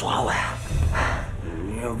是在耍我呀？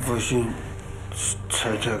你要不信，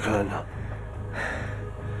猜猜看呢？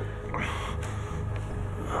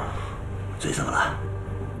嘴怎么了？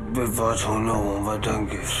被发虫的王八蛋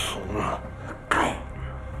给怂了。该！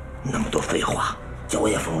那么多废话，叫我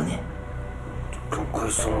也疯了你？赶快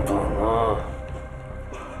松绑啊！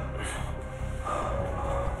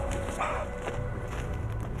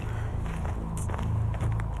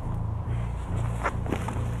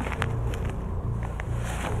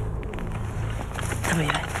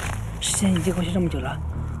现在已经过去这么久了，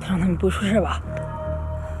团长他们不会出事吧？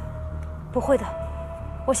不会的，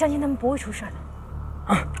我相信他们不会出事的。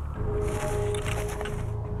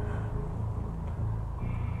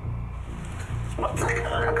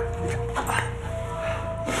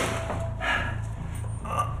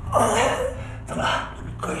怎么了？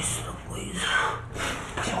该死的鬼子！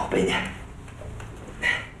不行，我背你。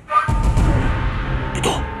别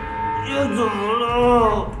动！又怎么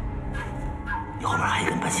了？你后面还有一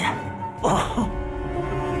根本线。回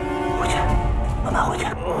去，慢慢回去，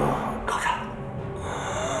靠着。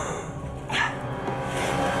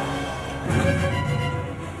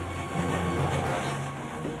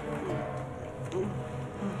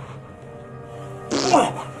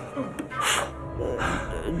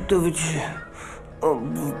对不起，不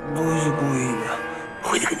是故意的，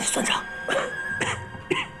回去跟你算账。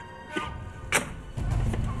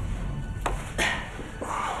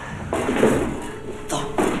走。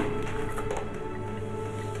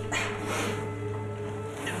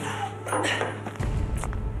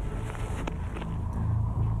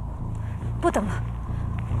不等了，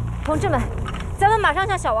同志们，咱们马上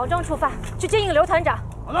向小王庄出发，去接应刘团长。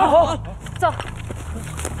好的，好，走。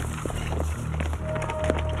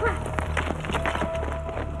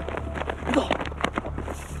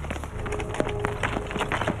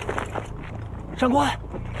上官，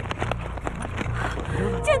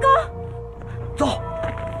建哥，走。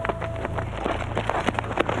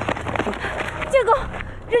建哥，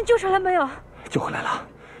人救上来没有？救回来了，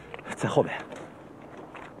在后面。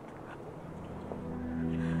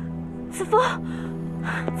子枫，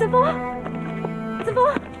子枫，子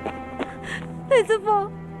枫，雷子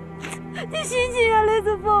枫，你醒醒呀，雷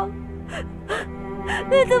子枫，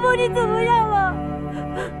雷子枫，你怎么样了？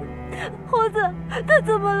猴子，他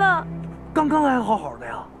怎么了？刚刚还好好的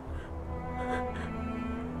呀。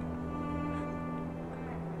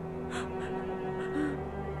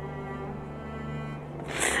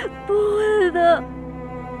不会的，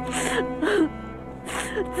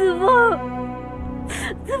子枫，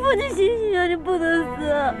子枫，你醒醒啊！你不能死！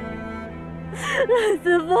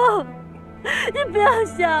子枫，你不要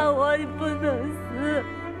吓我！你不能死！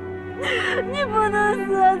你不能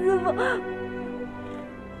死啊，子枫！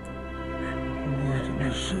我怎么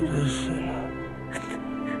死了死了？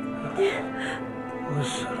我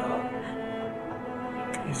死了，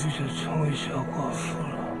你就得成为小寡妇了。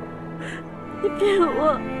你骗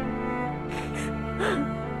我！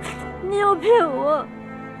你又骗我！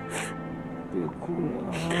别哭了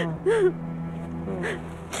啊！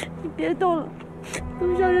你别动了，都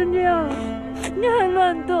烧成这样了，你还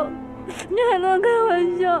乱动，你还乱开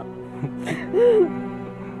玩笑。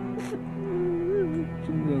真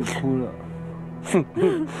的哭了。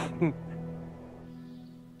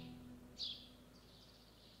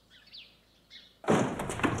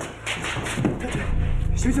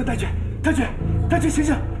醒醒，太君，太君，太君醒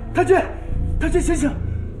醒，太君，太君醒醒，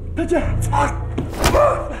太君！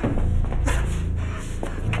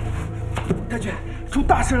太君，出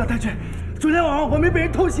大事了！太君，昨天晚上我们被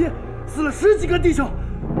人偷袭，死了10几个弟兄。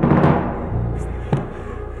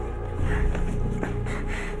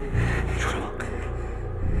说什么？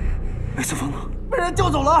梅思峰呢？被人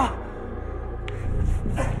救走了。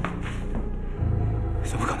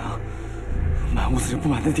怎么可能？满屋子布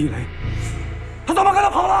满的地雷，他怎么可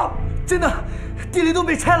能跑了？真的，地雷都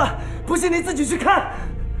被拆了，不信你自己去看。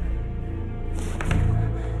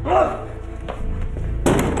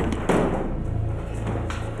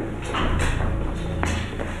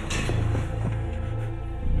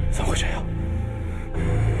怎么会这样？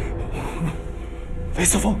雷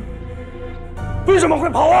思峰为什么会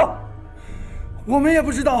跑啊？我们也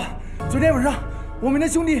不知道。昨天晚上，我们的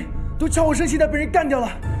兄弟都悄无声息的被人干掉了，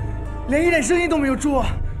连一点声音都没有出啊！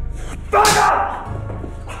放下！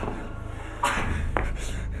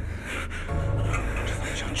这怎么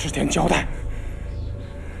向织田交代？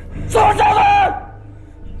怎么交代？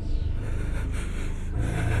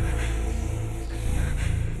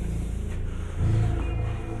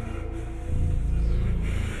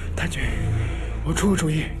太君，我出个主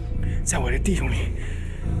意，在我的弟兄里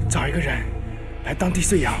找一个人来当替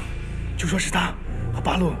岁阳，就说是他和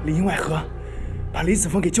八路里应外合，把李子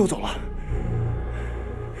峰给救走了。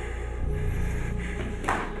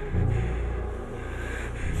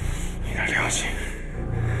你的良心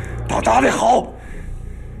到哪里好？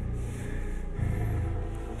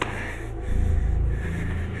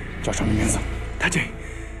叫什么名字？太君，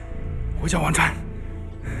我叫王川。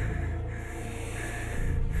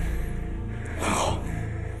很好，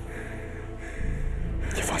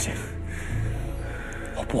你放心，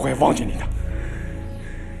我不会忘记你的。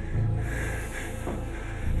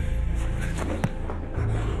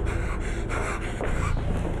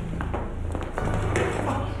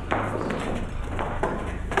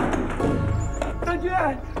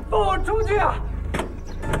放我出去啊！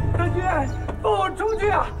大军，放我出去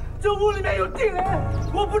啊！这屋里面有敌人，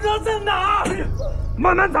我不知道在哪。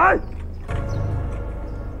慢慢踩，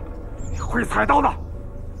你会踩到的。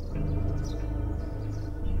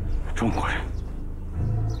中国人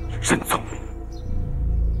真聪明。